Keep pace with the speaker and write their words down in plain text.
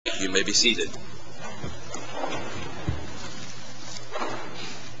You may be seated.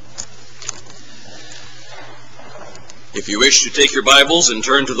 If you wish to take your Bibles and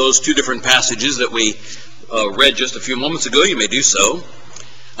turn to those two different passages that we read just a few moments ago, you may do so.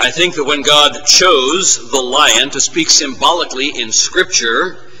 I think that when God chose the lion to speak symbolically in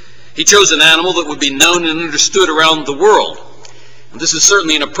Scripture, he chose an animal that would be known and understood around the world. And this is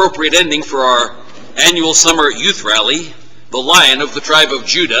certainly an appropriate ending for our annual summer youth rally, the Lion of the tribe of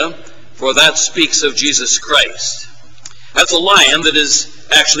Judah, for that speaks of Jesus Christ. That's a lion that is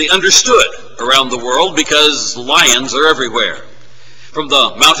actually understood around the world because lions are everywhere. From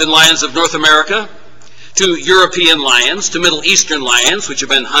the mountain lions of North America, to European lions, to Middle Eastern lions, which have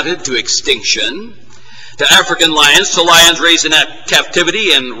been hunted to extinction, to African lions, to lions raised in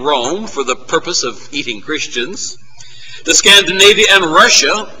captivity in Rome for the purpose of eating Christians, to Scandinavia and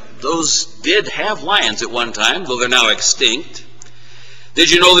Russia. Those did have lions at one time, though they're now extinct. Did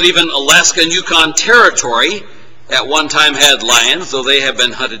you know that even Alaska and Yukon Territory at one time had lions, though they have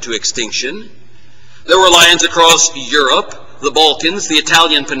been hunted to extinction? There were lions across Europe, the Balkans, the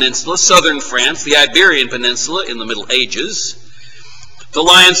Italian peninsula, southern France, the Iberian Peninsula in the Middle Ages. The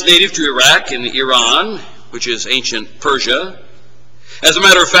lions native to Iraq and Iran, which is ancient Persia. As a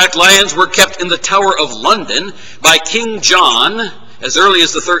matter of fact, lions were kept in the Tower of London by King John as early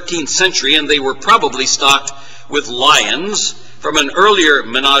as the 13th century, and they were probably stocked with lions from an earlier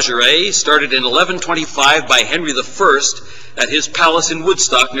menagerie started in 1125 by Henry I at his palace in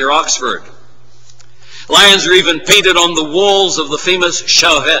Woodstock near Oxford. Lions are even painted on the walls of the famous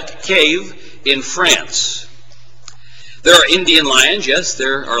Chauvet cave in France. There are Indian lions. Yes,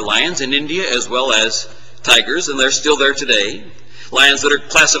 there are lions in India as well as tigers, and they're still there today. Lions that are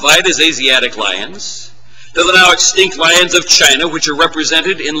classified as Asiatic lions. To the now extinct lions of China, which are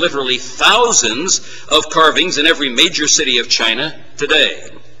represented in literally thousands of carvings in every major city of China today.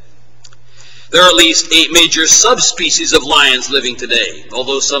 There are at least 8 major subspecies of lions living today,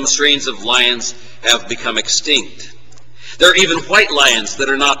 although some strains of lions have become extinct. There are even white lions that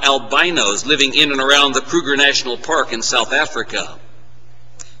are not albinos living in and around the Kruger National Park in South Africa.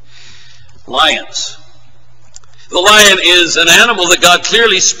 Lions. The lion is an animal that God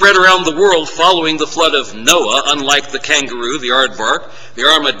clearly spread around the world following the flood of Noah, unlike the kangaroo, the aardvark, the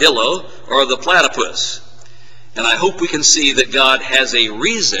armadillo, or the platypus. And I hope we can see that God has a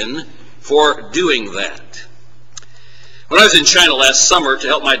reason for doing that. When I was in China last summer to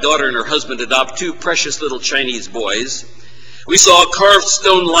help my daughter and her husband adopt 2 precious little Chinese boys, we saw carved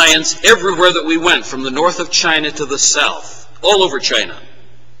stone lions everywhere that we went, from the north of China to the south, all over China.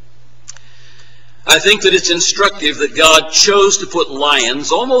 I think that it's instructive that God chose to put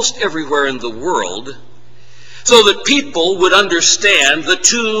lions almost everywhere in the world so that people would understand the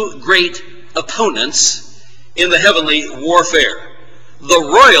 2 great opponents in the heavenly warfare, the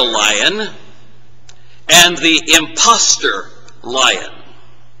royal lion and the impostor lion.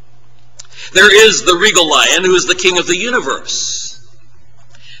 There is the regal lion, who is the king of the universe.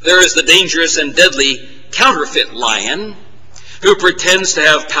 There is the dangerous and deadly counterfeit lion, who pretends to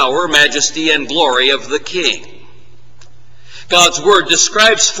have power, majesty, and glory of the king. God's word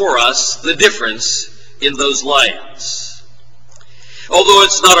describes for us the difference in those lions. Although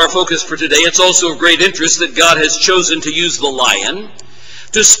it's not our focus for today, it's also of great interest that God has chosen to use the lion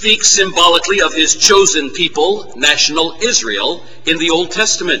to speak symbolically of his chosen people, national Israel, in the Old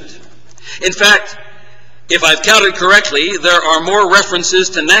Testament. In fact, if I've counted correctly, there are more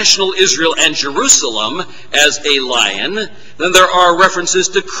references to national Israel and Jerusalem as a lion than there are references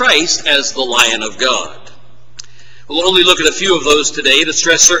to Christ as the Lion of God. We'll only look at a few of those today to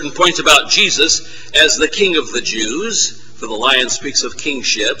stress certain points about Jesus as the King of the Jews, for the lion speaks of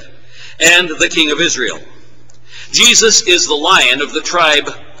kingship, and the King of Israel. Jesus is the Lion of the tribe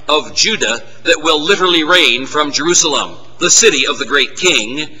of Judah that will literally reign from Jerusalem, the city of the great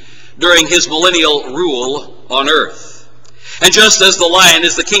King, during his millennial rule on earth. And just as the lion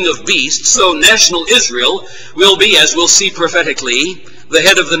is the king of beasts, so national Israel will be, as we'll see prophetically, the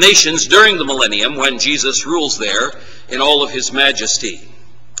head of the nations during the millennium when Jesus rules there in all of his majesty.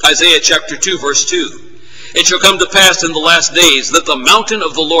 Isaiah chapter 2, verse 2. It shall come to pass in the last days that the mountain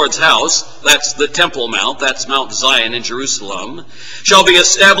of the Lord's house, that's the Temple Mount, that's Mount Zion in Jerusalem, shall be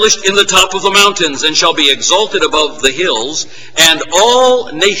established in the top of the mountains, and shall be exalted above the hills, and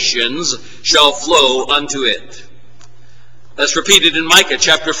all nations shall flow unto it. That's repeated in Micah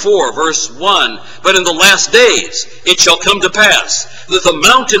chapter 4, verse 1. But in the last days it shall come to pass that the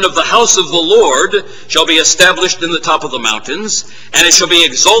mountain of the house of the Lord shall be established in the top of the mountains, and it shall be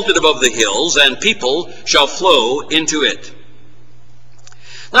exalted above the hills, and people shall flow into it.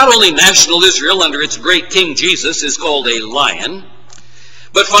 Not only national Israel under its great King Jesus is called a lion,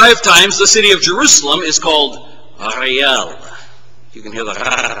 But 5 times the city of Jerusalem is called Ariel. You can hear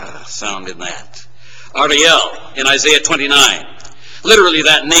the sound in that. Ariel in Isaiah 29. Literally,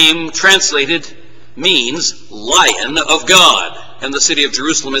 that name translated means Lion of God. And the city of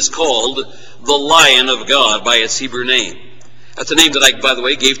Jerusalem is called the Lion of God by its Hebrew name. That's a name that I, by the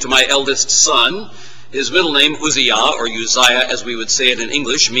way, gave to my eldest son. His middle name, Uzziah, or Uzziah as we would say it in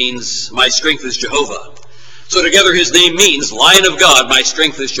English, means my strength is Jehovah. So together his name means Lion of God, my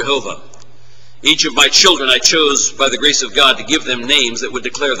strength is Jehovah. Each of my children I chose by the grace of God to give them names that would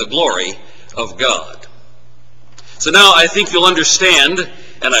declare the glory of God. So now I think you'll understand,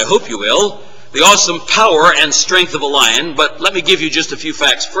 and I hope you will, the awesome power and strength of a lion, but let me give you just a few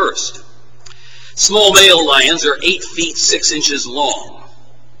facts first. Small male lions are 8 feet 6 inches long.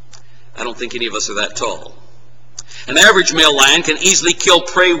 I don't think any of us are that tall. An average male lion can easily kill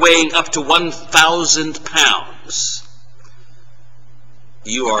prey weighing up to 1,000 pounds.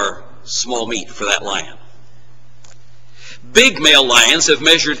 You are small meat for that lion. Big male lions have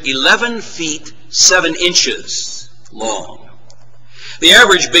measured 11 feet 7 inches long. The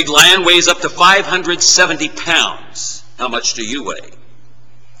average big lion weighs up to 570 pounds. How much do you weigh?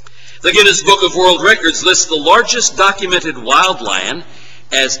 The Guinness Book of World Records lists the largest documented wild lion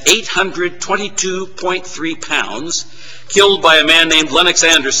as 822.3 pounds, killed by a man named Lennox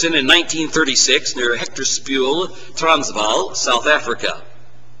Anderson in 1936 near Hectorspule, Transvaal, South Africa.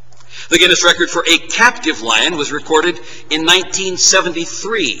 The Guinness record for a captive lion was recorded in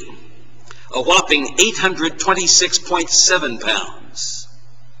 1973, a whopping 826.7 pounds.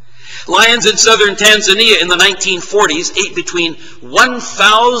 Lions in southern Tanzania in the 1940s ate between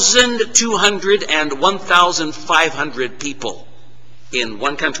 1,200 and 1,500 people in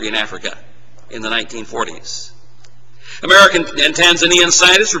one country in Africa in the 1940s. American and Tanzanian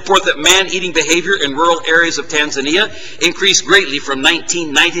scientists report that man-eating behavior in rural areas of Tanzania increased greatly from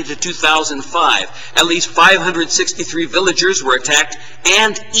 1990 to 2005. At least 563 villagers were attacked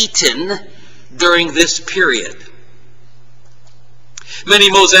and eaten during this period. Many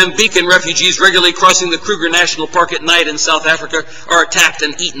Mozambican refugees regularly crossing the Kruger National Park at night in South Africa are attacked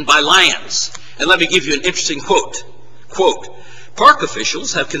and eaten by lions. And let me give you an interesting quote. Quote, "Park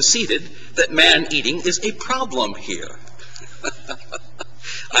officials have conceded that man-eating is a problem here."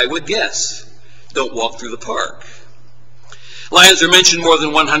 I would guess. Don't walk through the park. Lions are mentioned more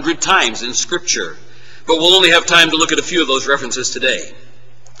than 100 times in Scripture, but we'll only have time to look at a few of those references today.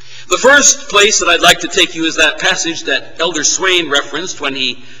 The first place that I'd like to take you is that passage that Elder Swain referenced when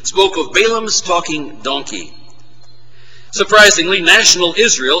he spoke of Balaam's talking donkey. Surprisingly, national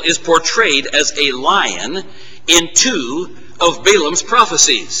Israel is portrayed as a lion in 2 of Balaam's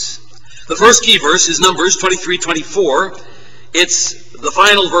prophecies. The first key verse is Numbers 23:24. It's the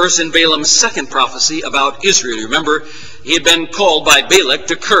final verse in Balaam's second prophecy about Israel. You remember, he had been called by Balak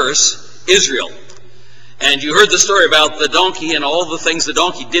to curse Israel. And you heard the story about the donkey and all the things the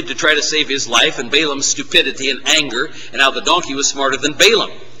donkey did to try to save his life, and Balaam's stupidity and anger, and how the donkey was smarter than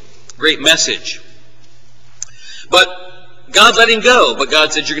Balaam. Great message. But God let him go, but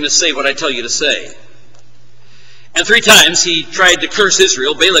God said, "You're going to say what I tell you to say." And 3 times he tried to curse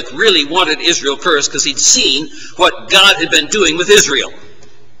Israel. Balak really wanted Israel cursed because he'd seen what God had been doing with Israel.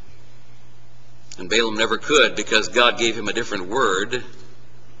 And Balaam never could because God gave him a different word.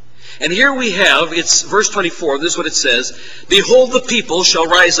 And here we have, it's verse 24, this is what it says, "Behold, the people shall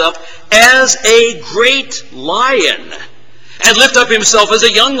rise up as a great lion, and lift up himself as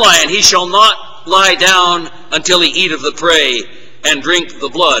a young lion. He shall not lie down until he eat of the prey, and drink the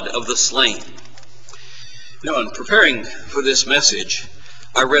blood of the slain." Now, in preparing for this message,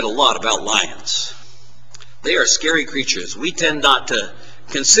 I read a lot about lions. They are scary creatures. We tend not to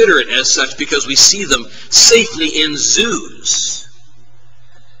consider it as such because we see them safely in zoos.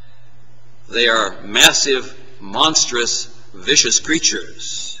 They are massive, monstrous, vicious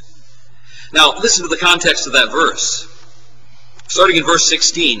creatures. Now, listen to the context of that verse. Starting in verse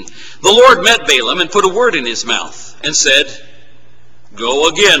 16, "The Lord met Balaam and put a word in his mouth, and said, Go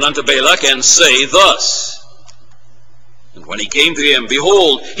again unto Balak, and say thus. And when he came to him,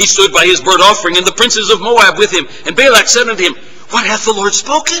 behold, he stood by his burnt offering, and the princes of Moab with him. And Balak said unto him, What hath the Lord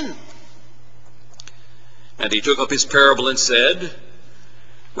spoken? And he took up his parable and said,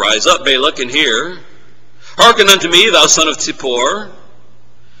 Rise up, Balak, and hear. Hearken unto me, thou son of Zippor.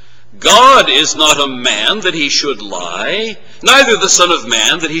 God is not a man that he should lie, neither the son of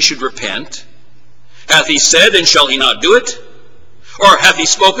man that he should repent. Hath he said, and shall he not do it? Or hath he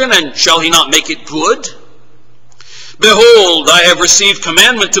spoken, and shall he not make it good? Behold, I have received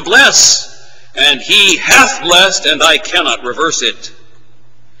commandment to bless, and he hath blessed, and I cannot reverse it.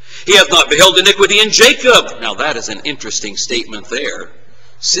 He hath not beheld iniquity in Jacob. Now that is an interesting statement there.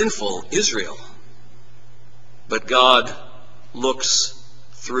 sinful Israel. But God looks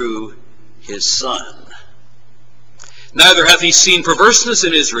through his Son. Neither hath he seen perverseness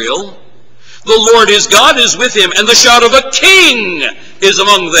in Israel. The Lord his God is with him, and the shout of a king is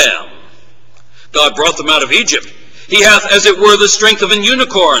among them. God brought them out of Egypt. He hath, as it were, the strength of an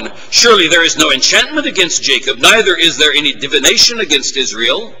unicorn. Surely there is no enchantment against Jacob, neither is there any divination against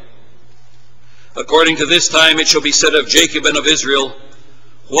Israel. According to this time it shall be said of Jacob and of Israel,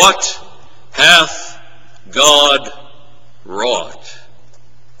 what hath God wrought?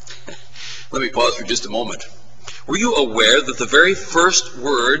 Let me pause for just a moment. Were you aware that the very first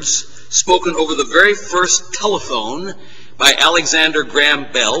words spoken over the very first telephone by Alexander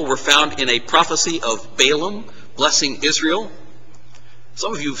Graham Bell were found in a prophecy of Balaam blessing Israel?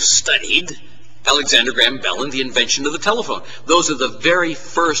 Some of you have studied Alexander Graham Bell and the invention of the telephone. Those are the very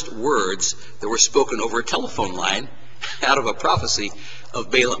first words that were spoken over a telephone line out of a prophecy of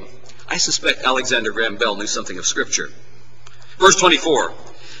Balaam. I suspect Alexander Graham Bell knew something of Scripture. Verse 24,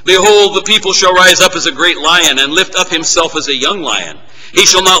 behold, the people shall rise up as a great lion, and lift up himself as a young lion. He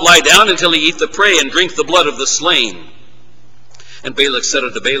shall not lie down until he eat the prey, and drink the blood of the slain. And Balak said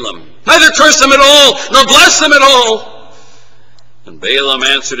unto Balaam, neither curse them at all, nor bless them at all. And Balaam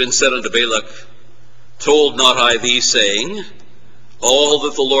answered and said unto Balak, told not I thee, saying, all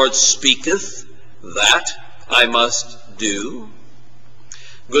that the Lord speaketh, that I must do?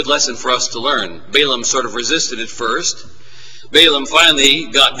 Good lesson for us to learn. Balaam sort of resisted at first. Balaam finally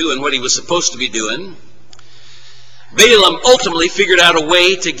got doing what he was supposed to be doing. Balaam ultimately figured out a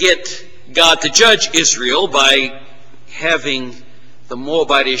way to get God to judge Israel by having the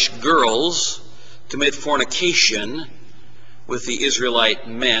Moabitish girls commit fornication with the Israelite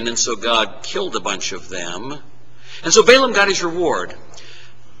men, and so God killed a bunch of them. And so Balaam got his reward.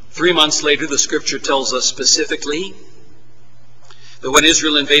 3 months later, the Scripture tells us specifically that when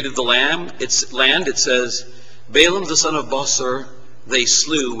Israel invaded the land, it says, Balaam the son of Bosor they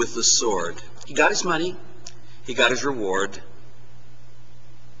slew with the sword. He got his money, he got his reward,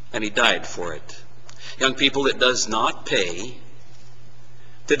 and he died for it. Young people, it does not pay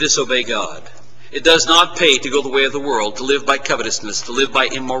to disobey God. It does not pay to go the way of the world, to live by covetousness, to live by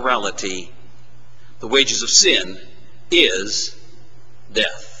immorality. The wages of sin is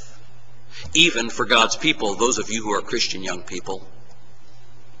death. Even for God's people, those of you who are Christian young people,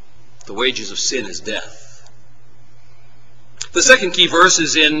 the wages of sin is death. The second key verse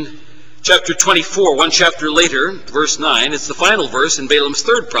is in chapter 24, one chapter later, verse 9. It's the final verse in Balaam's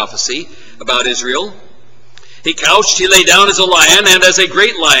third prophecy about Israel. He couched, he lay down as a lion, and as a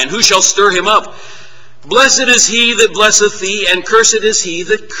great lion. Who shall stir him up? Blessed is he that blesseth thee, and cursed is he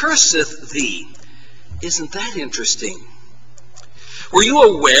that curseth thee. Isn't that interesting? Were you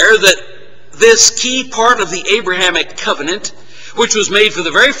aware that this key part of the Abrahamic covenant, which was made for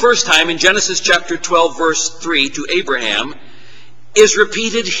the very first time in Genesis chapter 12, verse 3 to Abraham, is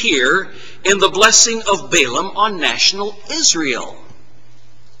repeated here in the blessing of Balaam on national Israel?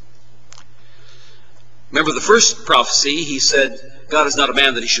 Remember the first prophecy, he said, God is not a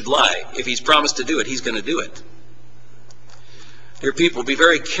man that he should lie. If he's promised to do it, he's going to do it. Dear people, be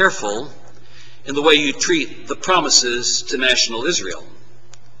very careful in the way you treat the promises to national Israel.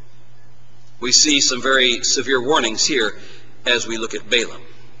 We see some very severe warnings here as we look at Balaam.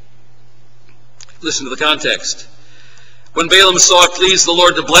 Listen to the context. When Balaam saw it pleased the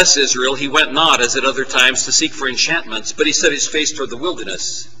Lord to bless Israel, he went not, as at other times, to seek for enchantments, but he set his face toward the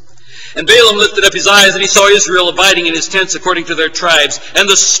wilderness. And Balaam lifted up his eyes, and he saw Israel abiding in his tents according to their tribes, and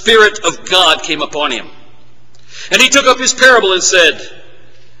the Spirit of God came upon him. And he took up his parable and said,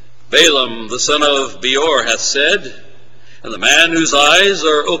 Balaam the son of Beor hath said, and the man whose eyes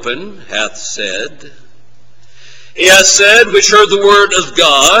are open hath said, he hath said, which heard the word of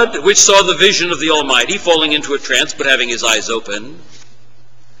God, which saw the vision of the Almighty, falling into a trance, but having his eyes open.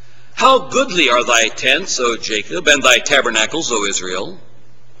 How goodly are thy tents, O Jacob, and thy tabernacles, O Israel!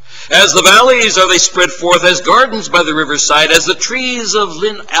 As the valleys are they spread forth, as gardens by the riverside, as the trees of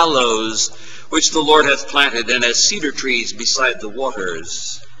lin aloes, which the Lord hath planted, and as cedar trees beside the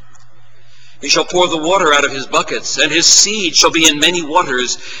waters. He shall pour the water out of his buckets, and his seed shall be in many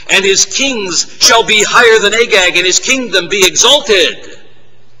waters, and his kings shall be higher than Agag, and his kingdom be exalted.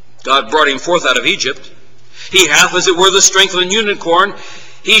 God brought him forth out of Egypt. He hath, as it were, the strength of an unicorn.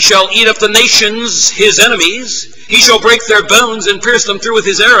 He shall eat up the nations, his enemies. He shall break their bones and pierce them through with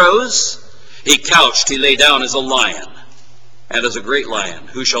his arrows. He couched, he lay down as a lion, and as a great lion.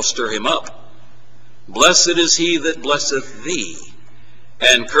 Who shall stir him up? Blessed is he that blesseth thee,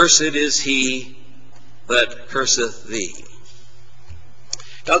 and cursed is he that curseth thee.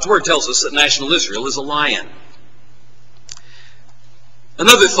 God's word tells us that national Israel is a lion.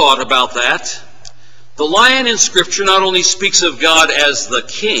 Another thought about that. The lion in Scripture not only speaks of God as the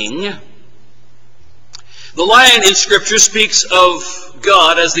king, the lion in Scripture speaks of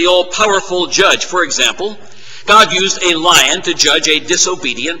God as the all-powerful judge. For example, God used a lion to judge a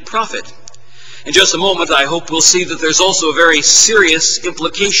disobedient prophet. In just a moment, I hope we'll see that there's also a very serious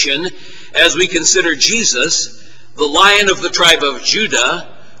implication as we consider Jesus, the Lion of the tribe of Judah,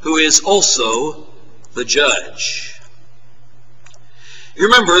 who is also the judge. You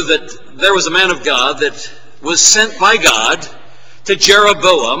remember that there was a man of God that was sent by God to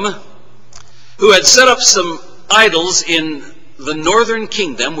Jeroboam, who had set up some idols in the northern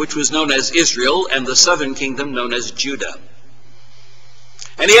kingdom, which was known as Israel, and the southern kingdom known as Judah.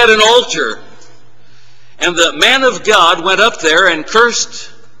 And he had an altar. And the man of God went up there and cursed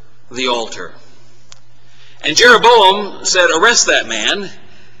the altar. And Jeroboam said, "Arrest that man."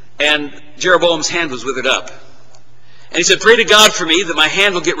 And Jeroboam's hand was withered up. And he said, "Pray to God for me that my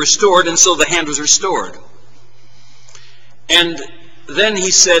hand will get restored." And so the hand was restored. And then he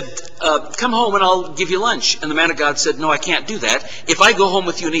said, "Come home and I'll give you lunch." And the man of God said, "No, I can't do that. If I go home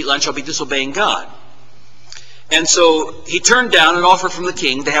with you and eat lunch, I'll be disobeying God." And so he turned down an offer from the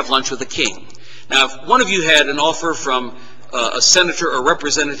king to have lunch with the king. Now, if one of you had an offer from a senator or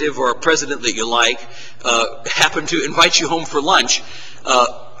representative or a president that you like, happened to invite you home for lunch,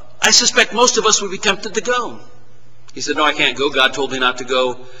 I suspect most of us would be tempted to go. He said, "No, I can't go. God told me not to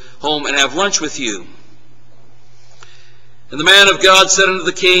go home and have lunch with you." And the man of God said unto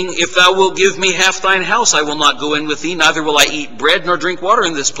the king, "If thou wilt give me half thine house, I will not go in with thee, neither will I eat bread nor drink water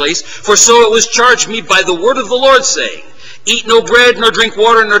in this place. For so it was charged me by the word of the Lord, saying, Eat no bread, nor drink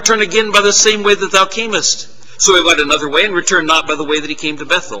water, nor turn again by the same way that thou camest." So he went another way, and returned not by the way that he came to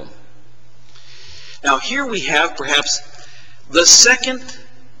Bethel. Now here we have perhaps the second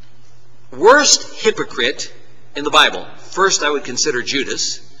worst hypocrite in the Bible. First I would consider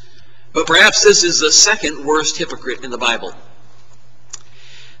Judas, but perhaps this is the second worst hypocrite in the Bible.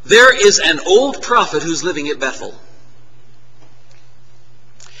 There is an old prophet who's living at Bethel.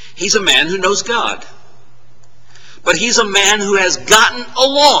 He's a man who knows God. But he's a man who has gotten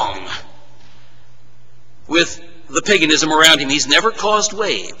along with the paganism around him. He's never caused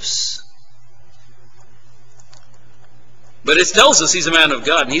waves. But it tells us he's a man of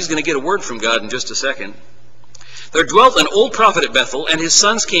God, and he's going to get a word from God in just a second. There dwelt an old prophet at Bethel, and his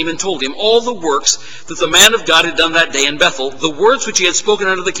sons came and told him all the works that the man of God had done that day in Bethel. The words which he had spoken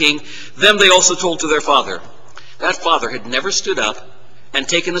unto the king, them they also told to their father. That father had never stood up and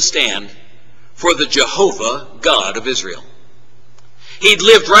taken a stand for the Jehovah God of Israel. He'd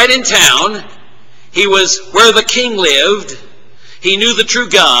lived right in town. He was where the king lived. He knew the true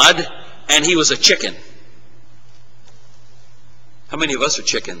God, and he was a chicken. How many of us are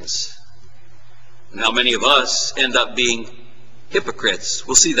chickens? And how many of us end up being hypocrites?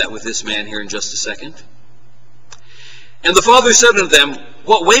 We'll see that with this man here in just a second. And the father said unto them,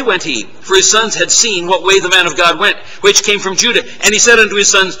 What way went he? For his sons had seen what way the man of God went, which came from Judah. And he said unto his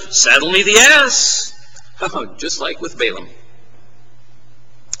sons, Saddle me the ass. Oh, just like with Balaam.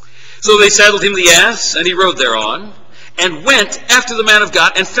 So they saddled him the ass, and he rode thereon, and went after the man of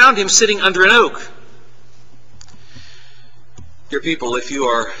God, and found him sitting under an oak. Dear people, if you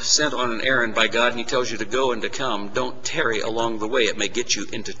are sent on an errand by God and he tells you to go and to come, don't tarry along the way. It may get you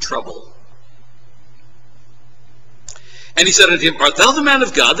into trouble. And he said unto him, Art thou the man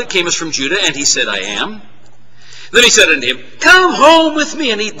of God that camest from Judah? And he said, I am. Then he said unto him, Come home with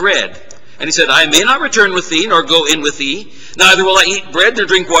me and eat bread. And he said, I may not return with thee, nor go in with thee, neither will I eat bread nor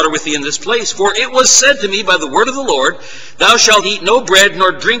drink water with thee in this place. For it was said to me by the word of the Lord, Thou shalt eat no bread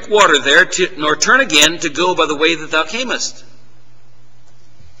nor drink water there, nor turn again to go by the way that thou camest.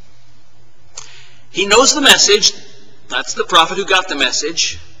 He knows the message. That's the prophet who got the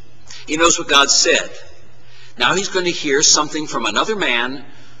message. He knows what God said. Now he's going to hear something from another man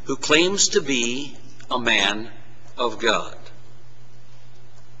who claims to be a man of God.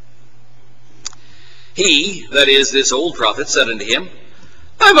 He, that is, this old prophet, said unto him,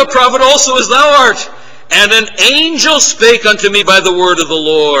 I am a prophet also as thou art, and an angel spake unto me by the word of the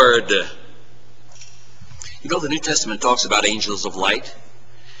Lord. You know, the New Testament talks about angels of light.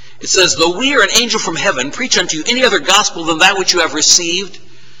 It says, Though we are an angel from heaven, preach unto you any other gospel than that which you have received,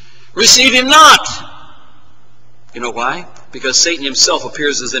 receive him not. You know why? Because Satan himself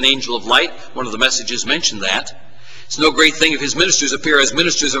appears as an angel of light. One of the messages mentioned that. It's no great thing if his ministers appear as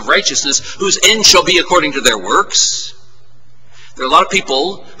ministers of righteousness, whose end shall be according to their works. There are a lot of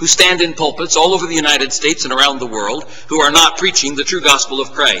people who stand in pulpits all over the United States and around the world who are not preaching the true gospel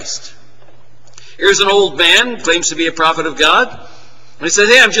of Christ. Here's an old man, claims to be a prophet of God, and he says,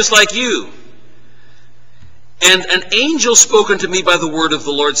 Hey, I'm just like you. And an angel spoke unto me by the word of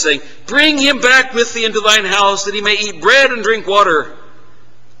the Lord, saying, Bring him back with thee into thine house, that he may eat bread and drink water.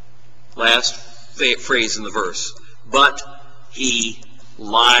 Last phrase in the verse. But he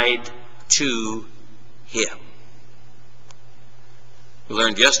lied to him. We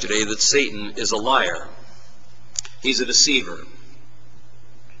learned yesterday that Satan is a liar. He's a deceiver.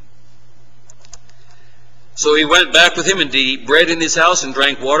 So he went back with him and did eat bread in his house and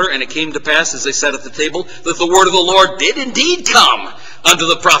drank water. And it came to pass, as they sat at the table, that the word of the Lord did indeed come unto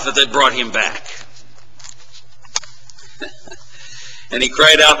the prophet that brought him back. And he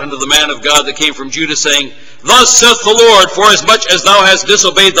cried out unto the man of God that came from Judah, saying, Thus saith the Lord, forasmuch as thou hast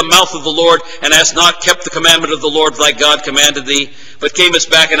disobeyed the mouth of the Lord, and hast not kept the commandment of the Lord thy God commanded thee, but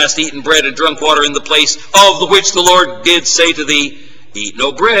camest back and hast eaten bread and drunk water in the place of the which the Lord did say to thee, Eat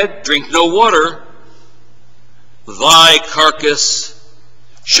no bread, drink no water, thy carcass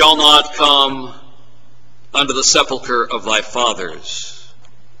shall not come unto the sepulchre of thy fathers.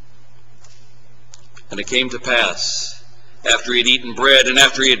 And it came to pass, after he had eaten bread and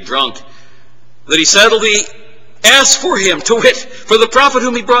after he had drunk, that he saddled the ass for him, to wit, for the prophet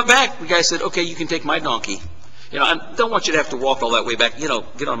whom he brought back. The guy said, Okay, you can take my donkey. I don't want you to have to walk all that way back. Get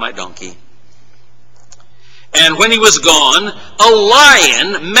on my donkey. And when he was gone, a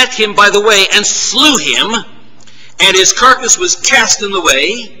lion met him by the way and slew him, and his carcass was cast in the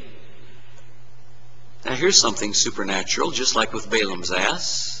way. Now here's something supernatural, just like with Balaam's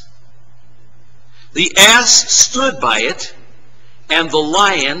ass. The ass stood by it, and the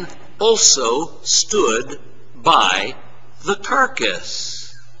lion also stood by the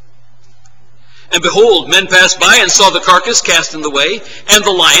carcass. And behold, men passed by and saw the carcass cast in the way, and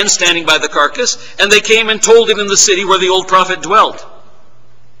the lion standing by the carcass, and they came and told it in the city where the old prophet dwelt.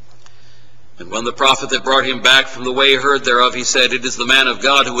 And when the prophet that brought him back from the way heard thereof, he said, It is the man of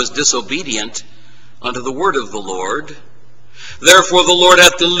God who was disobedient unto the word of the Lord. Therefore the Lord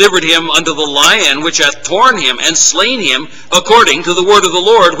hath delivered him unto the lion, which hath torn him and slain him, according to the word of the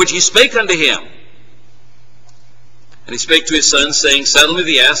Lord, which he spake unto him. And he spake to his sons, saying, Saddle me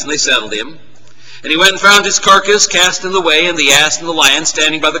the ass, and they saddled him. And he went and found his carcass cast in the way, and the ass and the lion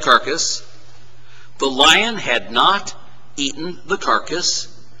standing by the carcass. The lion had not eaten the carcass,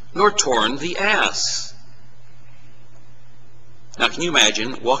 nor torn the ass. Now can you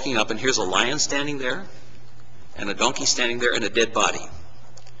imagine walking up and here's a lion standing there, and a donkey standing there, and a dead body.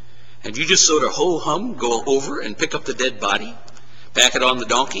 And you just sort of ho-hum, go over and pick up the dead body, back it on the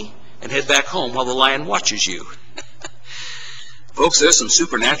donkey, and head back home while the lion watches you. Folks, there's some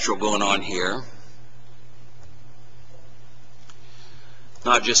supernatural going on here.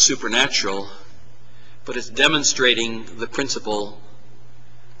 Not just supernatural, but it's demonstrating the principle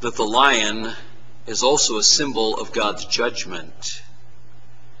that the lion is also a symbol of God's judgment.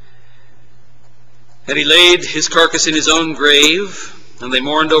 And he laid his carcass in his own grave, and they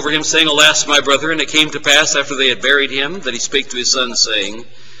mourned over him, saying, Alas, my brother. And it came to pass, after they had buried him, that he spake to his son, saying,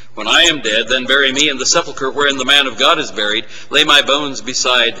 When I am dead, then bury me in the sepulchre wherein the man of God is buried. Lay my bones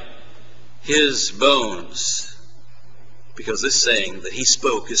beside his bones. Because this saying that he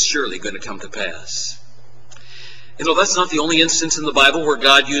spoke is surely going to come to pass. That's not the only instance in the Bible where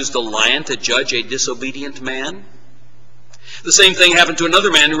God used a lion to judge a disobedient man. The same thing happened to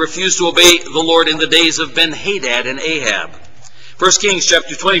another man who refused to obey the Lord in the days of Ben-Hadad and Ahab. 1 Kings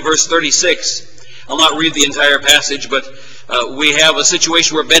chapter 20, verse 36. I'll not read the entire passage, but we have a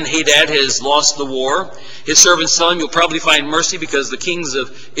situation where Ben-Hadad has lost the war. His servants tell him, You'll probably find mercy because the kings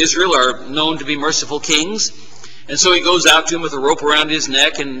of Israel are known to be merciful kings. And so he goes out to him with a rope around his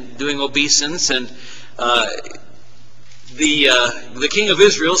neck and doing obeisance. And the king of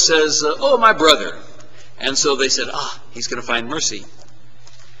Israel says, Oh, my brother. And so they said, he's going to find mercy.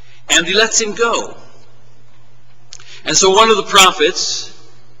 And he lets him go. And so one of the prophets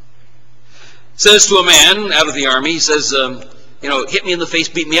says to a man out of the army, he says, hit me in the face,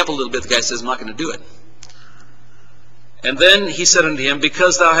 beat me up a little bit. The guy says, I'm not going to do it. And then he said unto him,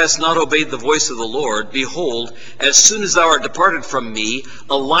 Because thou hast not obeyed the voice of the Lord, behold, as soon as thou art departed from me,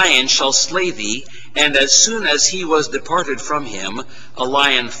 a lion shall slay thee. And as soon as he was departed from him, a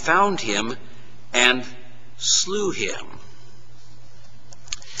lion found him and slew him.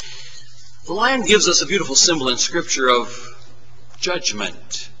 The lion gives us a beautiful symbol in Scripture of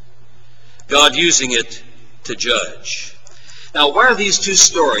judgment. God using it to judge. Now, why are these two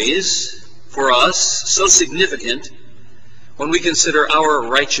stories for us so significant when we consider our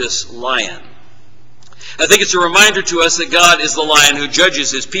righteous lion? I think it's a reminder to us that God is the lion who judges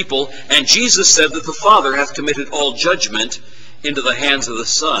his people, and Jesus said that the Father hath committed all judgment into the hands of the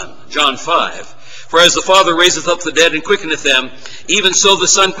Son. John 5. For as the Father raiseth up the dead and quickeneth them, even so the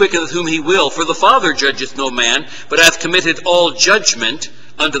Son quickeneth whom he will. For the Father judgeth no man, but hath committed all judgment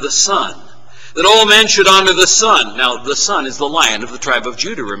unto the Son, that all men should honor the Son. Now the Son is the Lion of the tribe of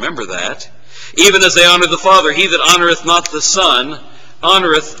Judah, remember that. Even as they honor the Father, he that honoreth not the Son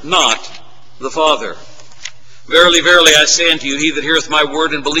honoreth not the Father. Verily, verily, I say unto you, he that heareth my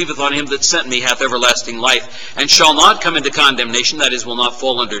word and believeth on him that sent me hath everlasting life, and shall not come into condemnation, that is, will not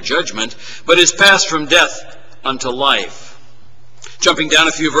fall under judgment, but is passed from death unto life. Jumping down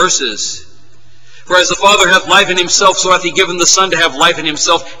a few verses. For as the Father hath life in himself, so hath he given the Son to have life in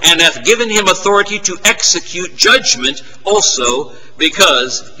himself, and hath given him authority to execute judgment also,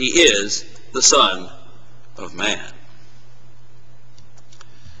 because he is the Son of Man.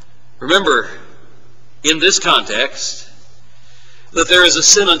 Remember, in this context, that there is a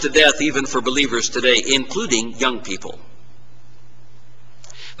sin unto death even for believers today, including young people.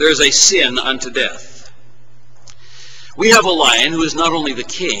 There is a sin unto death. We have a lion who is not only the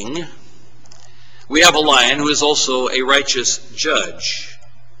king, we have a lion who is also a righteous judge.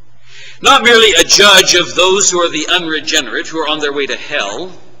 Not merely a judge of those who are the unregenerate, who are on their way to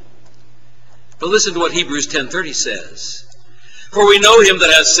hell, but listen to what Hebrews 10:30 says. For we know him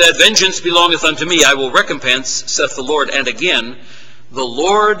that hath said, Vengeance belongeth unto me, I will recompense, saith the Lord. And again, the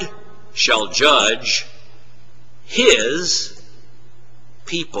Lord shall judge his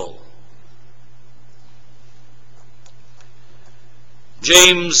people.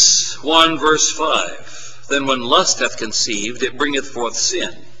 James 1 verse 5. Then when lust hath conceived, it bringeth forth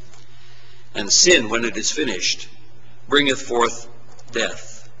sin. And sin, when it is finished, bringeth forth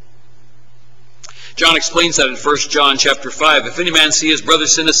death. John explains that in 1 John chapter 5. If any man see his brother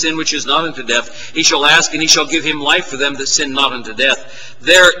sin a sin which is not unto death, he shall ask, and he shall give him life for them that sin not unto death.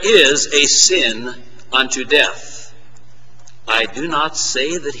 There is a sin unto death. I do not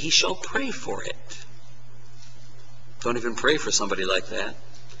say that he shall pray for it. Don't even pray for somebody like that.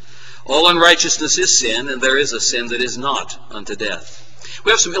 All unrighteousness is sin, and there is a sin that is not unto death.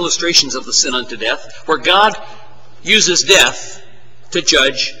 We have some illustrations of the sin unto death, where God uses death to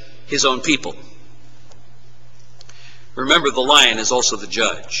judge his own people. Remember, the lion is also the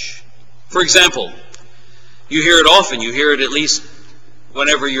judge. For example, you hear it often. You hear it at least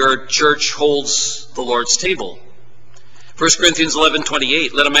whenever your church holds the Lord's table. 1 Corinthians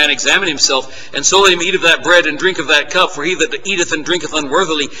 11:28, Let a man examine himself, and so let him eat of that bread and drink of that cup. For he that eateth and drinketh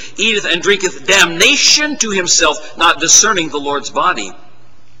unworthily eateth and drinketh damnation to himself, not discerning the Lord's body.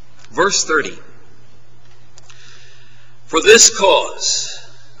 Verse 30, For this cause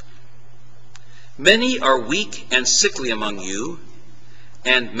many are weak and sickly among you,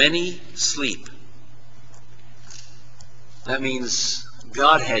 and many sleep. That means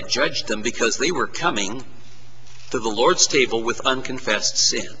God had judged them because they were coming to the Lord's table with unconfessed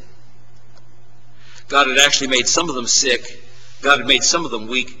sin. God had actually made some of them sick. God had made some of them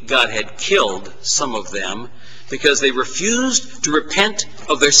weak. God had killed some of them because they refused to repent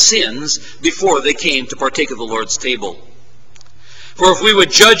of their sins before they came to partake of the Lord's table. For if we would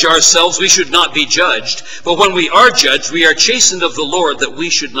judge ourselves, we should not be judged. But when we are judged, we are chastened of the Lord, that we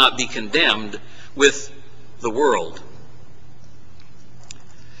should not be condemned with the world.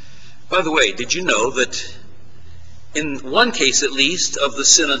 By the way, did you know that in one case at least of the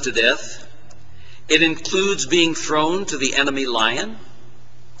sin unto death, it includes being thrown to the enemy lion?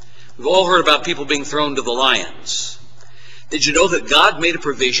 We've all heard about people being thrown to the lions. Did you know that God made a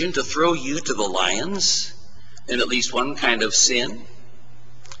provision to throw you to the lions in at least one kind of sin?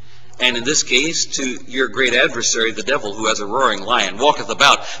 And in this case, to your great adversary, the devil, who as a roaring lion walketh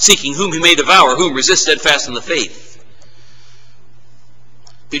about, seeking whom he may devour, whom resist steadfast in the faith.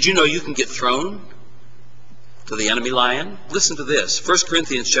 Did you know you can get thrown to the enemy lion? Listen to this, 1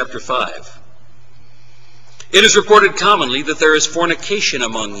 Corinthians chapter 5. It is reported commonly that there is fornication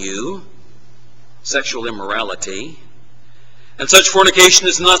among you, sexual immorality, and such fornication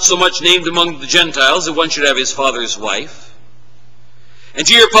is not so much named among the Gentiles that one should have his father's wife. And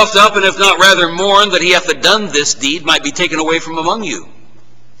ye are puffed up, and have not rather mourned that he hath done this deed might be taken away from among you.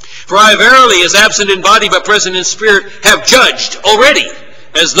 For I verily, as absent in body but present in spirit, have judged already,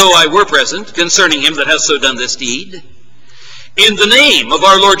 as though I were present, concerning him that hath so done this deed. In the name of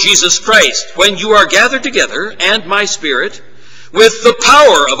our Lord Jesus Christ, when you are gathered together, and my spirit, with the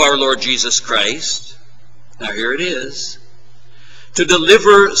power of our Lord Jesus Christ, now here it is, to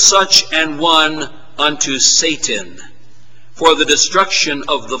deliver such an one unto Satan, for the destruction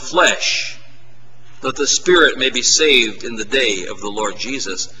of the flesh, that the spirit may be saved in the day of the Lord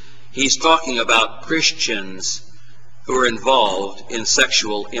Jesus. He's talking about Christians who are involved in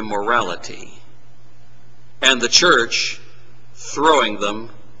sexual immorality, and the church throwing them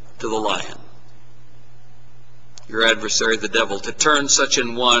to the lion. your adversary the devil, to turn such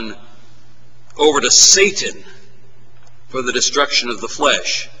an one over to Satan for the destruction of the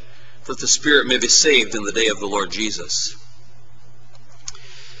flesh, that the spirit may be saved in the day of the Lord Jesus.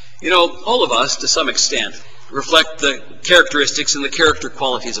 You know, all of us, to some extent, reflect the characteristics and the character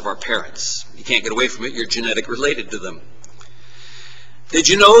qualities of our parents. You can't get away from it. You're genetic related to them. Did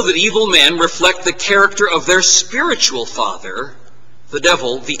you know that evil men reflect the character of their spiritual father, the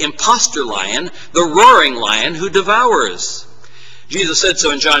devil, the impostor lion, the roaring lion who devours? Jesus said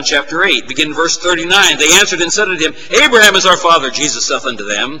so in John chapter 8, begin verse 39. They answered and said unto him, Abraham is our father. Jesus saith unto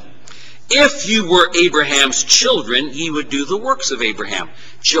them, If you were Abraham's children, ye would do the works of Abraham.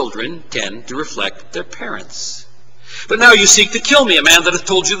 Children tend to reflect their parents. But now you seek to kill me, a man that hath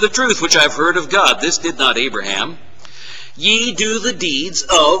told you the truth, which I have heard of God. This did not Abraham. Ye do the deeds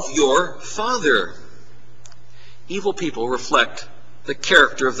of your father. Evil people reflect the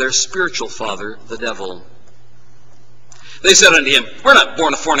character of their spiritual father, the devil. They said unto him, We're not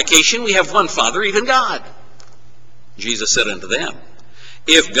born of fornication. We have one Father, even God. Jesus said unto them,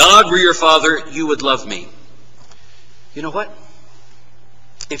 If God were your father, you would love me. You know what?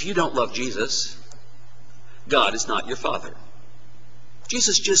 If you don't love Jesus, God is not your father.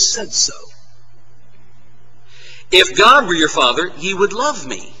 Jesus just said so. If God were your father, ye would love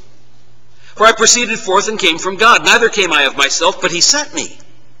me. For I proceeded forth and came from God. Neither came I of myself, but he sent me.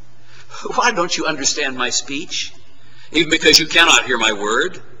 Why don't you understand my speech? Even because you cannot hear my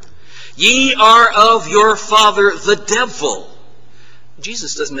word. Ye are of your father, the devil.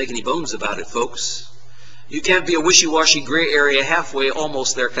 Jesus doesn't make any bones about it, folks. You can't be a wishy-washy gray area halfway,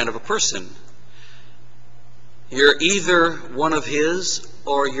 almost there kind of a person. You're either one of his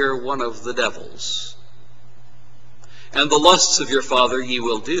or you're one of the devil's. And the lusts of your father ye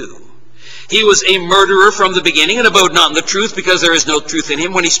will do. He was a murderer from the beginning, and abode not in the truth, because there is no truth in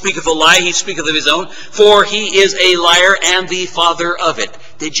him. When he speaketh a lie, he speaketh of his own, for he is a liar and the father of it.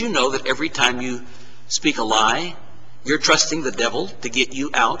 Did you know that every time you speak a lie, you're trusting the devil to get you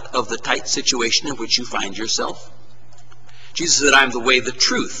out of the tight situation in which you find yourself? Jesus said, I am the way, the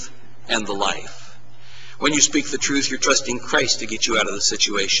truth, and the life. When you speak the truth, you're trusting Christ to get you out of the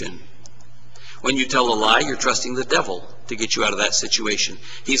situation. When you tell a lie, you're trusting the devil to get you out of that situation.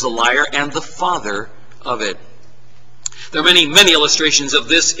 He's a liar and the father of it. There are many, many illustrations of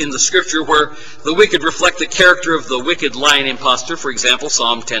this in the Scripture where the wicked reflect the character of the wicked lion impostor. For example,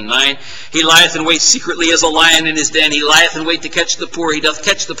 Psalm 10:9. He lieth in wait secretly as a lion in his den. He lieth in wait to catch the poor. He doth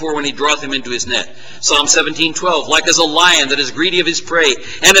catch the poor when he draweth him into his net. Psalm 17:12. Like as a lion that is greedy of his prey,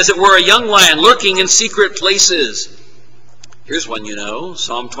 and as it were a young lion lurking in secret places. Here's one you know,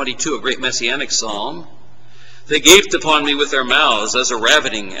 Psalm 22, a great messianic psalm. They gaped upon me with their mouths as a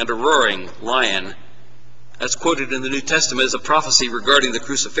ravening and a roaring lion. That's quoted in the New Testament as a prophecy regarding the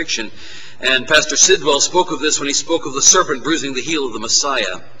crucifixion. And Pastor Sidwell spoke of this when he spoke of the serpent bruising the heel of the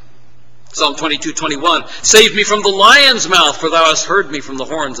Messiah. Psalm 22:21, Save me from the lion's mouth, for thou hast heard me from the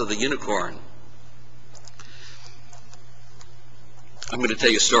horns of the unicorn. I'm going to tell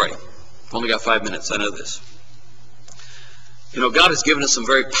you a story. I've only got 5 minutes, I know this. You know, God has given us some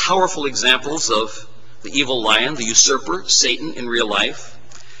very powerful examples of the evil lion, the usurper, Satan in real life.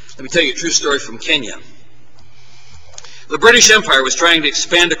 Let me tell you a true story from Kenya. The British Empire was trying to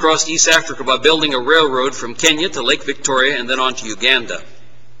expand across East Africa by building a railroad from Kenya to Lake Victoria and then on to Uganda.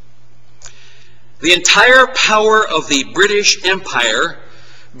 The entire power of the British Empire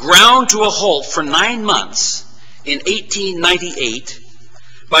ground to a halt for 9 months in 1898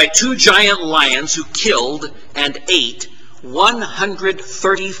 by 2 giant lions who killed and ate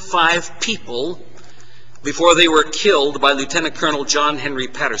 135 people before they were killed by Lieutenant Colonel John Henry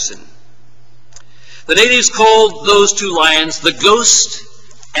Patterson. The natives called those 2 lions the Ghost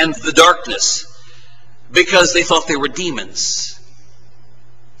and the Darkness because they thought they were demons.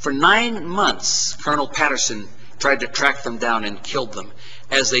 For 9 months, Colonel Patterson tried to track them down and killed them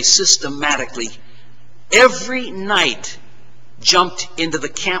as they systematically, every night, jumped into the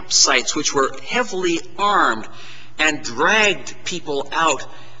campsites, which were heavily armed, and dragged people out,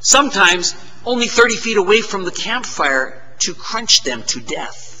 sometimes only 30 feet away from the campfire, to crunch them to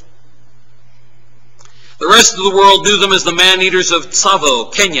death. The rest of the world knew them as the man-eaters of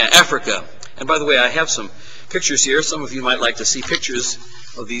Tsavo, Kenya, Africa. And by the way, I have some pictures here. Some of you might like to see pictures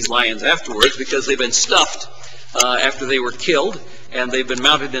of these lions afterwards, because they've been stuffed after they were killed, and they've been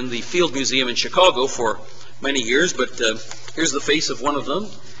mounted in the Field Museum in Chicago for many years. But here's the face of one of them.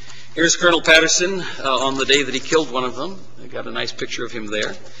 Here's Colonel Patterson on the day that he killed one of them. I got a nice picture of him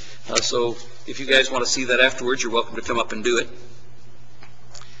there. So if you guys want to see that afterwards, you're welcome to come up and do it.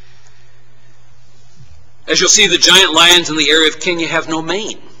 As you'll see, the giant lions in the area of Kenya have no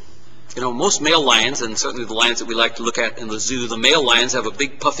mane. You know, most male lions, and certainly the lions that we like to look at in the zoo, the male lions have a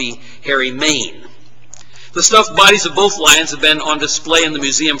big, puffy, hairy mane. The stuffed bodies of both lions have been on display in the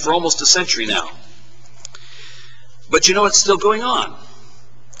museum for almost a century now. But you know, it's still going on.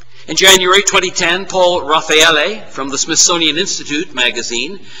 In January 2010, Paul Raffaele from the Smithsonian Institute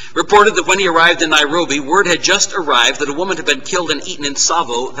magazine reported that when he arrived in Nairobi, word had just arrived that a woman had been killed and eaten in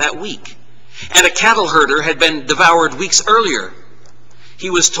Tsavo that week, and a cattle herder had been devoured weeks earlier. He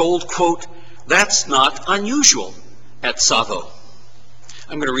was told, quote, "That's not unusual at Tsavo."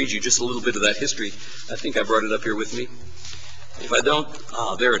 I'm going to read you just a little bit of that history. I think I brought it up here with me. If I don't,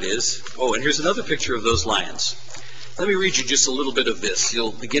 there it is. Oh, and here's another picture of those lions. Let me read you just a little bit of this.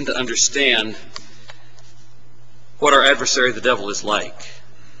 You'll begin to understand what our adversary, the devil, is like,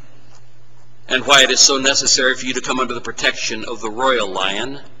 and why it is so necessary for you to come under the protection of the royal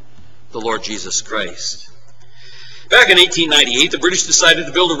lion, the Lord Jesus Christ. Back in 1898, the British decided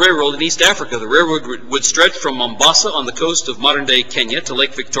to build a railroad in East Africa. The railroad would stretch from Mombasa on the coast of modern-day Kenya to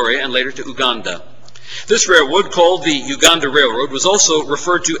Lake Victoria and later to Uganda. This railroad, called the Uganda Railroad, was also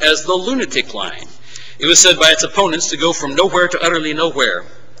referred to as the lunatic line. It was said by its opponents to go from nowhere to utterly nowhere.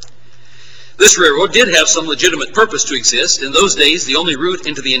 This railroad did have some legitimate purpose to exist. In those days, the only route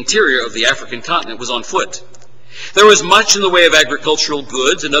into the interior of the African continent was on foot. There was much in the way of agricultural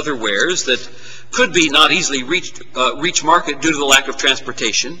goods and other wares that could be not easily reach market due to the lack of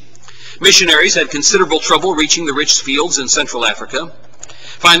transportation. Missionaries had considerable trouble reaching the rich fields in Central Africa.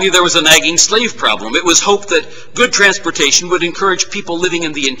 Finally, there was a nagging slave problem. It was hoped that good transportation would encourage people living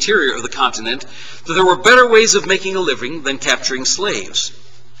in the interior of the continent that there were better ways of making a living than capturing slaves.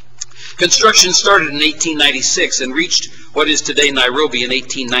 Construction started in 1896 and reached what is today Nairobi in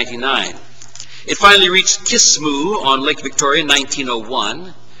 1899. It finally reached Kisumu on Lake Victoria in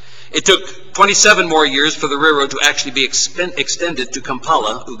 1901. It took 27 more years for the railroad to actually be extended to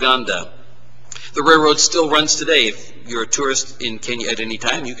Kampala, Uganda. The railroad still runs today. If you're a tourist in Kenya at any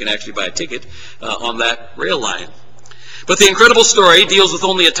time, you can actually buy a ticket on that rail line. But the incredible story deals with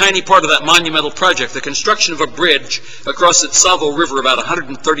only a tiny part of that monumental project, the construction of a bridge across the Tsavo River about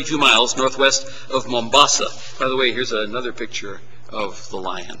 132 miles northwest of Mombasa. By the way, here's another picture of the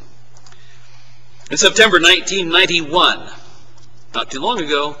lion. In September 1991, not too long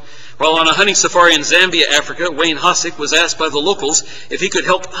ago, while on a hunting safari in Zambia, Africa, Wayne Hossack was asked by the locals if he could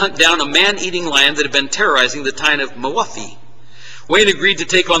help hunt down a man-eating lion that had been terrorizing the town of Mwafi. Wayne agreed to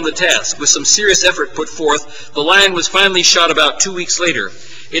take on the task. With some serious effort put forth, the lion was finally shot about 2 weeks later.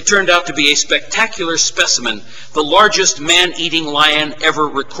 It turned out to be a spectacular specimen, the largest man-eating lion ever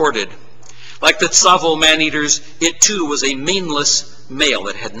recorded. Like the Tsavo man-eaters, it too was a maneless male.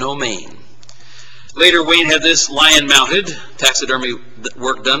 It had no mane. Later, Wayne had this lion mounted, taxidermy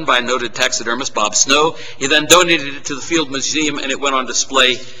work done by noted taxidermist Bob Snow. He then donated it to the Field Museum, and it went on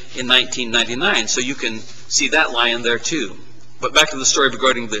display in 1999. So you can see that lion there too. But back to the story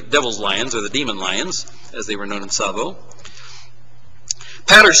regarding the devil's lions, or the demon lions, as they were known in Tsavo.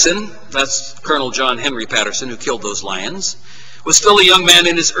 Patterson, that's Colonel John Henry Patterson, who killed those lions, was still a young man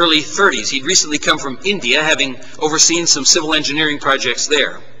in his early 30s. He'd recently come from India, having overseen some civil engineering projects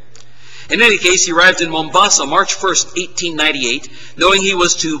there. In any case, he arrived in Mombasa March 1st, 1898, knowing he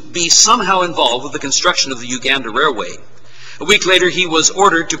was to be somehow involved with the construction of the Uganda Railway. A week later, he was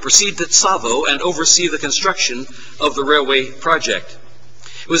ordered to proceed to Tsavo and oversee the construction of the railway project.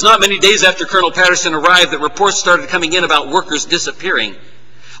 It was not many days after Colonel Patterson arrived that reports started coming in about workers disappearing.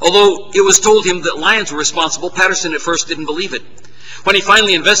 Although it was told him that lions were responsible, Patterson at first didn't believe it. When he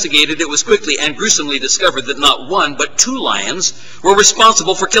finally investigated, it was quickly and gruesomely discovered that not one, but 2 lions were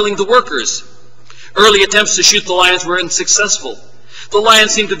responsible for killing the workers. Early attempts to shoot the lions were unsuccessful. The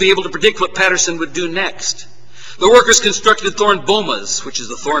lions seemed to be able to predict what Patterson would do next. The workers constructed thorn bomas, which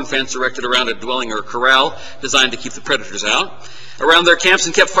is a thorn fence erected around a dwelling or corral designed to keep the predators out, around their camps,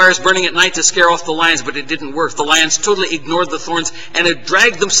 and kept fires burning at night to scare off the lions, but it didn't work. The lions totally ignored the thorns and had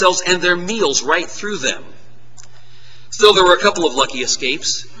dragged themselves and their meals right through them. Still, there were a couple of lucky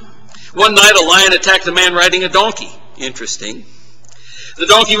escapes. One night, a lion attacked a man riding a donkey. Interesting. The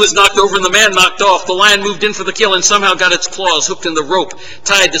donkey was knocked over and the man knocked off. The lion moved in for the kill and somehow got its claws hooked in the rope,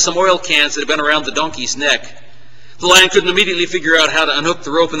 tied to some oil cans that had been around the donkey's neck. The lion couldn't immediately figure out how to unhook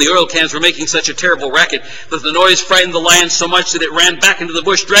the rope, and the oil cans were making such a terrible racket that the noise frightened the lion so much that it ran back into the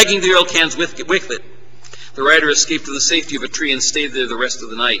bush, dragging the oil cans with it. The rider escaped to the safety of a tree and stayed there the rest of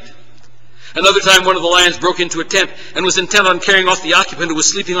the night. Another time, one of the lions broke into a tent and was intent on carrying off the occupant who was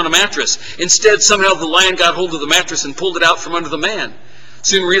sleeping on a mattress. Instead, somehow the lion got hold of the mattress and pulled it out from under the man.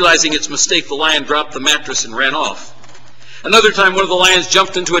 Soon realizing its mistake, the lion dropped the mattress and ran off. Another time, one of the lions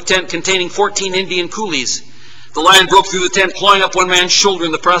jumped into a tent containing 14 Indian coolies. The lion broke through the tent, clawing up one man's shoulder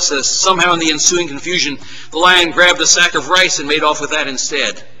in the process. Somehow in the ensuing confusion, the lion grabbed a sack of rice and made off with that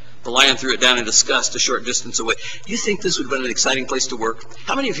instead. The lion threw it down in disgust a short distance away. Do you think this would have been an exciting place to work?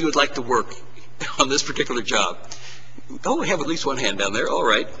 How many of you would like to work on this particular job? Oh, we have at least one hand down there. All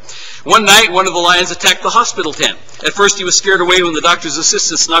right. One night, one of the lions attacked the hospital tent. At first, he was scared away when the doctor's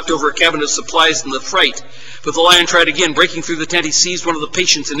assistants knocked over a cabinet of supplies in the fright. But the lion tried again. Breaking through the tent, he seized one of the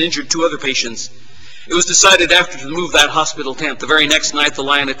patients and injured two other patients. It was decided after to move that hospital tent. The very next night, the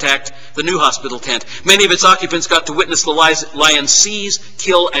lion attacked the new hospital tent. Many of its occupants got to witness the lion seize,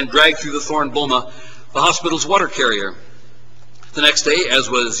 kill, and drag through the thorn boma the hospital's water carrier. The next day, as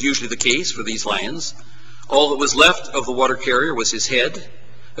was usually the case for these lions, all that was left of the water carrier was his head,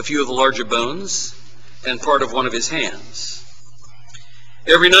 a few of the larger bones, and part of one of his hands.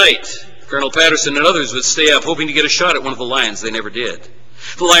 Every night, Colonel Patterson and others would stay up hoping to get a shot at one of the lions. They never did.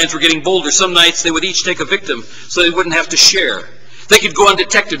 The lions were getting bolder. Some nights they would each take a victim so they wouldn't have to share. They could go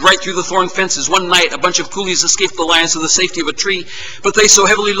undetected right through the thorn fences. One night, a bunch of coolies escaped the lions to the safety of a tree, but they so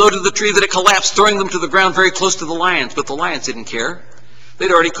heavily loaded the tree that it collapsed, throwing them to the ground very close to the lions. But the lions didn't care.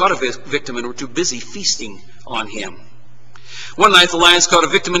 They'd already caught a victim and were too busy feasting on him. One night, the lions caught a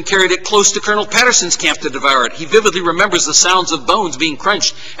victim and carried it close to Colonel Patterson's camp to devour it. He vividly remembers the sounds of bones being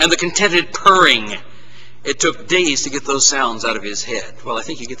crunched and the contented purring. It took days to get those sounds out of his head. Well, I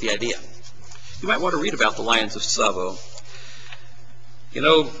think you get the idea. You might want to read about the lions of Tsavo. You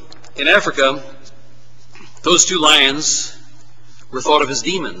know, in Africa, those two lions were thought of as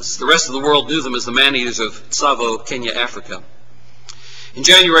demons. The rest of the world knew them as the man-eaters of Tsavo, Kenya, Africa. In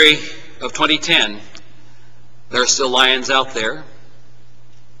January of 2010, there are still lions out there.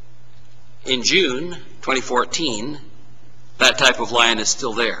 In June 2014, that type of lion is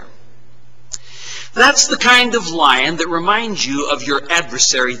still there. That's the kind of lion that reminds you of your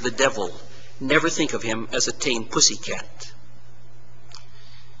adversary, the devil. Never think of him as a tame pussycat.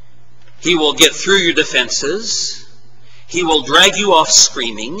 He will get through your defenses, he will drag you off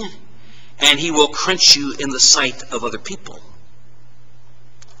screaming, and he will crunch you in the sight of other people.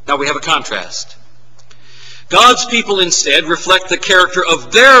 Now we have a contrast. God's people instead reflect the character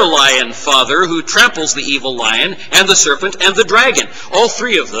of their lion father, who tramples the evil lion and the serpent and the dragon. All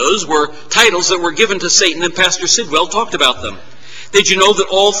three of those were titles that were given to Satan, and Pastor Sidwell talked about them. Did you know that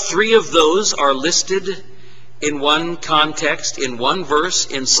all three of those are listed in one context, in one verse,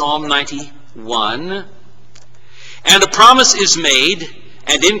 in Psalm 91? And a promise is made,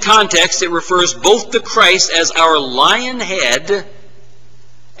 and in context it refers both to Christ as our lion head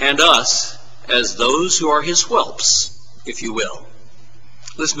and us as those who are his whelps, if you will.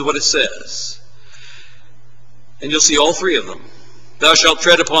 Listen to what it says. And you'll see all three of them. Thou shalt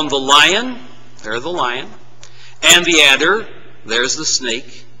tread upon the lion, there's the lion, and the adder, there's the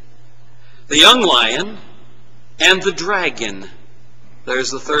snake, the young lion, and the dragon,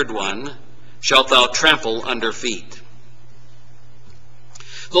 there's the third one, shalt thou trample under feet.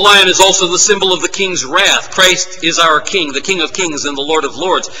 The lion is also the symbol of the king's wrath. Christ is our king, the King of kings and the Lord of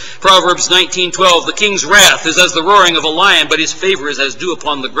lords. Proverbs 19:12, the king's wrath is as the roaring of a lion, but his favor is as dew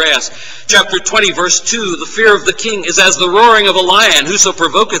upon the grass. Chapter 20, verse 2, the fear of the king is as the roaring of a lion. Whoso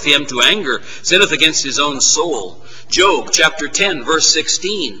provoketh him to anger sinneth against his own soul. Job chapter 10, verse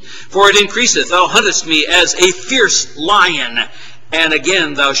 16, for it increaseth, thou huntest me as a fierce lion, and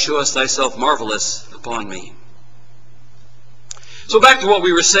again thou showest thyself marvelous upon me. So back to what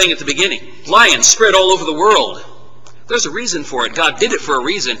we were saying at the beginning. Lions spread all over the world. There's a reason for it. God did it for a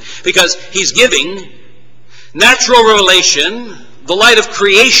reason, because he's giving natural revelation, the light of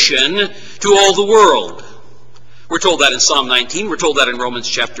creation, to all the world. We're told that in Psalm 19. We're told that in Romans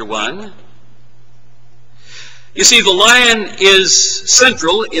chapter 1. You see, the lion is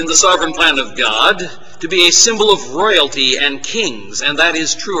central in the sovereign plan of God to be a symbol of royalty and kings, and that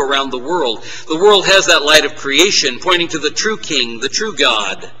is true around the world. The world has that light of creation pointing to the true king, the true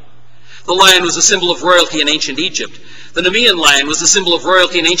God. The lion was a symbol of royalty in ancient Egypt. The Nemean lion was a symbol of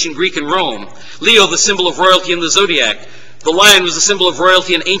royalty in ancient Greek and Rome. Leo, the symbol of royalty in the zodiac. The lion was a symbol of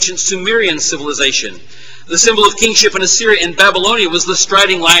royalty in ancient Sumerian civilization. The symbol of kingship in Assyria and Babylonia was the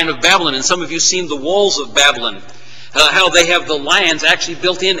striding lion of Babylon. And some of you have seen the walls of Babylon, how they have the lions actually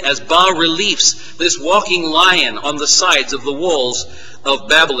built in as bas-reliefs, this walking lion on the sides of the walls of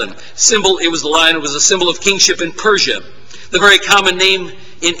Babylon. It was the lion, it was a symbol of kingship in Persia. The very common name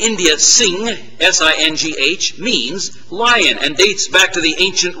in India, Singh, S-I-N-G-H, means lion and dates back to the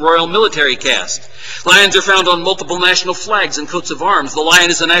ancient royal military caste. Lions are found on multiple national flags and coats of arms. The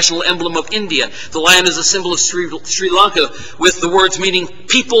lion is a national emblem of India. The lion is a symbol of Sri Lanka, with the words meaning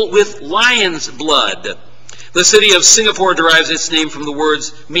people with lion's blood. The city of Singapore derives its name from the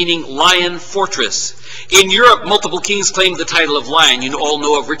words meaning lion fortress. In Europe, multiple kings claimed the title of Lion. You all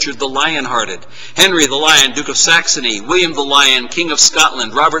know of Richard the Lion-Hearted, Henry the Lion, Duke of Saxony, William the Lion, King of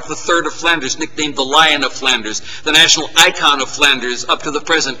Scotland, Robert III of Flanders, nicknamed the Lion of Flanders. The national icon of Flanders up to the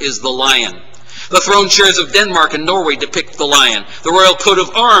present is the lion. The throne chairs of Denmark and Norway depict the lion. The royal coat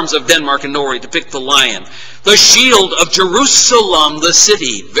of arms of Denmark and Norway depict the lion. The shield of Jerusalem, the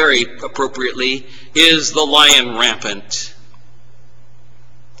city, very appropriately, is the lion rampant.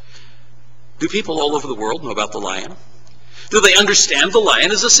 Do people all over the world know about the lion? Do they understand the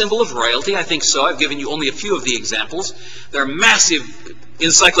lion as a symbol of royalty? I think so. I've given you only a few of the examples. There are massive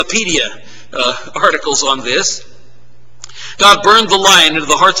encyclopedia articles on this. God burned the lion into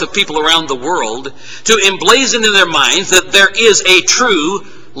the hearts of people around the world to emblazon in their minds that there is a true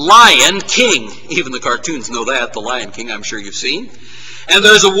lion king. Even the cartoons know that, the Lion King, I'm sure you've seen. And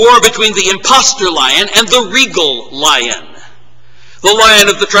there's a war between the impostor lion and the regal lion. The Lion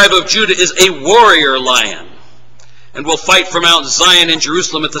of the tribe of Judah is a warrior lion and will fight for Mount Zion in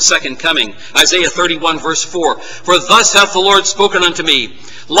Jerusalem at the second coming. Isaiah 31 verse 4. For thus hath the Lord spoken unto me,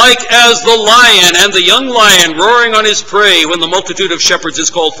 like as the lion and the young lion roaring on his prey when the multitude of shepherds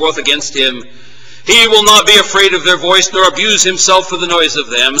is called forth against him. He will not be afraid of their voice, nor abuse himself for the noise of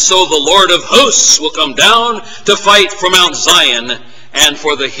them. So the Lord of hosts will come down to fight for Mount Zion and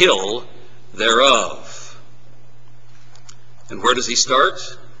for the hill thereof. And where does he start?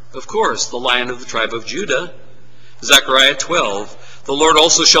 Of course, the Lion of the tribe of Judah. Zechariah 12. The Lord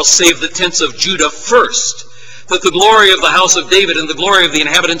also shall save the tents of Judah first, that the glory of the house of David and the glory of the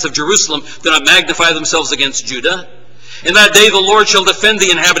inhabitants of Jerusalem do not magnify themselves against Judah. In that day the Lord shall defend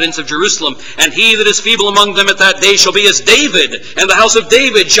the inhabitants of Jerusalem, and he that is feeble among them at that day shall be as David, and the house of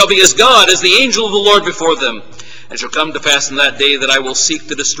David shall be as God, as the angel of the Lord before them. And it shall come to pass in that day that I will seek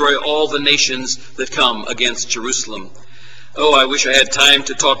to destroy all the nations that come against Jerusalem. Oh, I wish I had time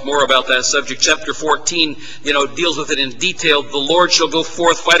to talk more about that subject. Chapter 14, deals with it in detail. The Lord shall go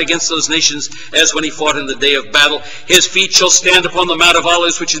forth, fight against those nations as when he fought in the day of battle. His feet shall stand upon the Mount of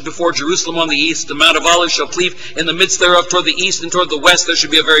Olives, which is before Jerusalem on the east. The Mount of Olives shall cleave in the midst thereof toward the east, and toward the west there shall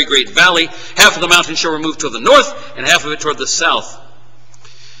be a very great valley. Half of the mountain shall remove toward the north, and half of it toward the south.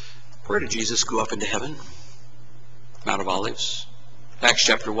 Where did Jesus go up into heaven? Mount of Olives. Acts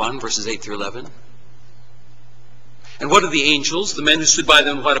chapter 1, verses 8 through 11. And what did the angels, the men who stood by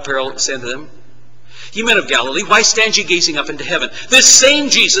them in white apparel, say unto them? Ye men of Galilee, why stand ye gazing up into heaven? This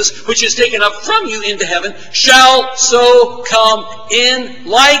same Jesus, which is taken up from you into heaven, shall so come in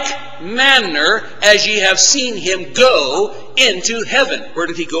like manner as ye have seen him go into heaven. Where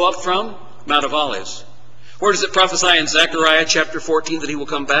did he go up from? Mount of Olives. Where does it prophesy in Zechariah chapter 14 that he will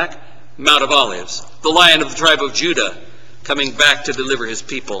come back? Mount of Olives. The Lion of the tribe of Judah coming back to deliver his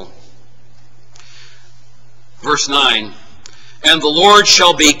people. Verse 9, and the Lord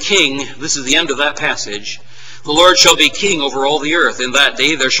shall be king. This is the end of that passage. The Lord shall be king over all the earth. In that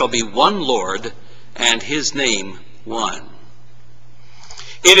day there shall be one Lord, and his name one.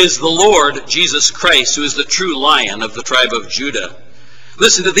 It is the Lord Jesus Christ who is the true Lion of the tribe of Judah.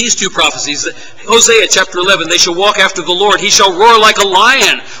 Listen to these two prophecies. Hosea chapter 11, they shall walk after the Lord. He shall roar like a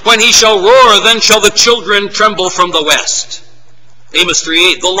lion. When he shall roar, then shall the children tremble from the west. Amos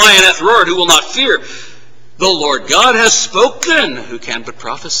 3:8, the lion hath roared, who will not fear? The Lord God has spoken, who can but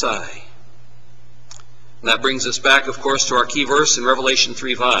prophesy? And that brings us back, of course, to our key verse in Revelation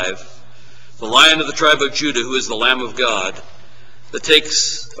 3:5. The Lion of the tribe of Judah, who is the Lamb of God, that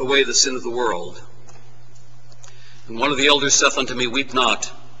takes away the sin of the world. And one of the elders saith unto me, weep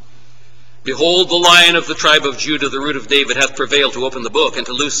not. Behold, the Lion of the tribe of Judah, the root of David, hath prevailed to open the book, and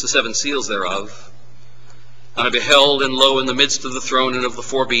to loose the 7 seals thereof. And I beheld, and lo, in the midst of the throne and of the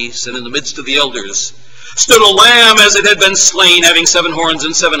 4 beasts, and in the midst of the elders, stood a lamb as it had been slain, having 7 horns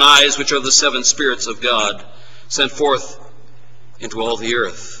and 7 eyes, which are the 7 spirits of God, sent forth into all the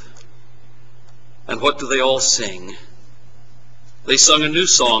earth. And what do they all sing? They sung a new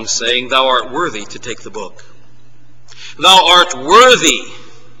song, saying, Thou art worthy to take the book. Thou art worthy.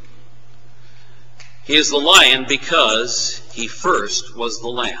 He is the lion because he first was the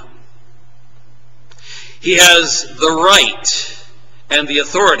lamb. He has the right and the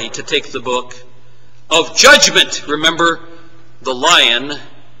authority to take the book of judgment. Remember, the lion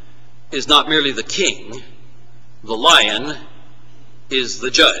is not merely the king. The lion is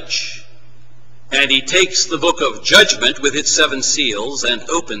the judge. And he takes the book of judgment with its 7 seals and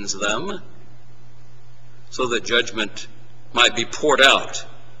opens them so that judgment might be poured out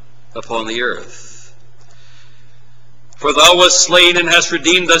upon the earth. For thou wast slain and hast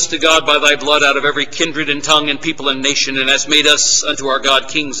redeemed us to God by thy blood out of every kindred and tongue and people and nation, and hast made us unto our God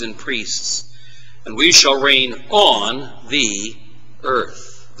kings and priests. And we shall reign on the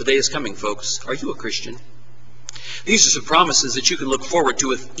earth. The day is coming, folks. Are you a Christian? These are some promises that you can look forward to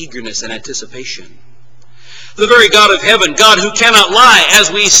with eagerness and anticipation. The very God of heaven, God who cannot lie,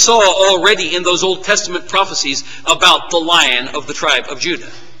 as we saw already in those Old Testament prophecies about the Lion of the tribe of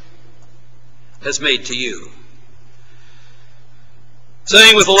Judah, has made to you,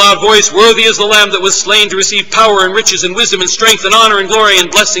 saying with a loud voice, "Worthy is the Lamb that was slain to receive power and riches and wisdom and strength and honor and glory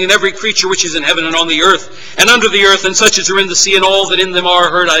and blessing, and every creature which is in heaven and on the earth and under the earth, and such as are in the sea, and all that in them are,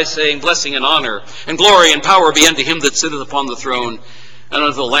 heard I saying, blessing and honor and glory and power be unto him that sitteth upon the throne, and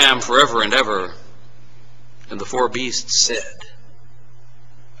unto the Lamb forever and ever." And the four beasts said,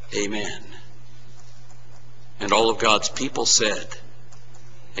 Amen. And all of God's people said,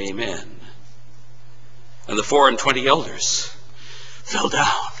 Amen. And the 24 elders fell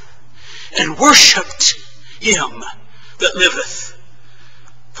down and worshipped him that liveth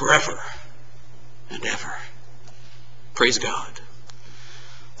forever and ever. Praise God.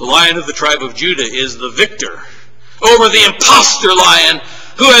 The Lion of the tribe of Judah is the victor over the impostor lion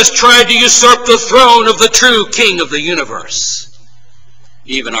who has tried to usurp the throne of the true King of the universe,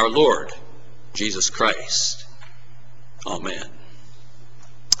 even our Lord Jesus Christ. Amen.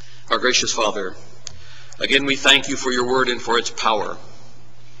 Our gracious Father, again we thank you for your word and for its power.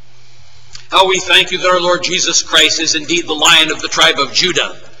 How we thank you that our Lord Jesus Christ is indeed the Lion of the tribe of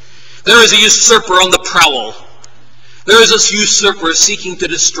Judah. There is a usurper on the prowl. There is a usurper seeking to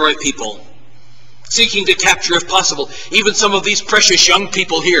destroy people, seeking to capture, if possible, even some of these precious young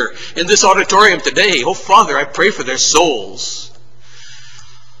people here in this auditorium today. Oh, Father, I pray for their souls.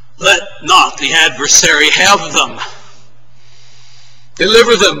 Let not the adversary have them.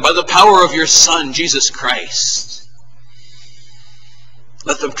 Deliver them by the power of your Son, Jesus Christ.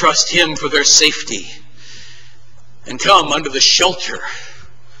 Let them trust him for their safety and come under the shelter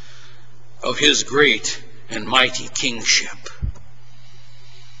of his great and mighty kingship.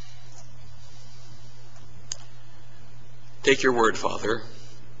 Take your word, Father.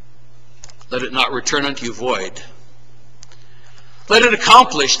 Let it not return unto you void. Let it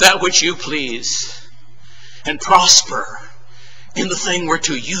accomplish that which you please and prosper in the thing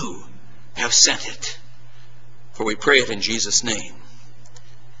whereto you have sent it. For we pray it in Jesus' name.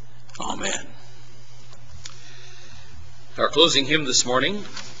 Amen. Our closing hymn this morning,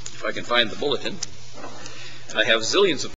 if I can find the bulletin. I have zillions of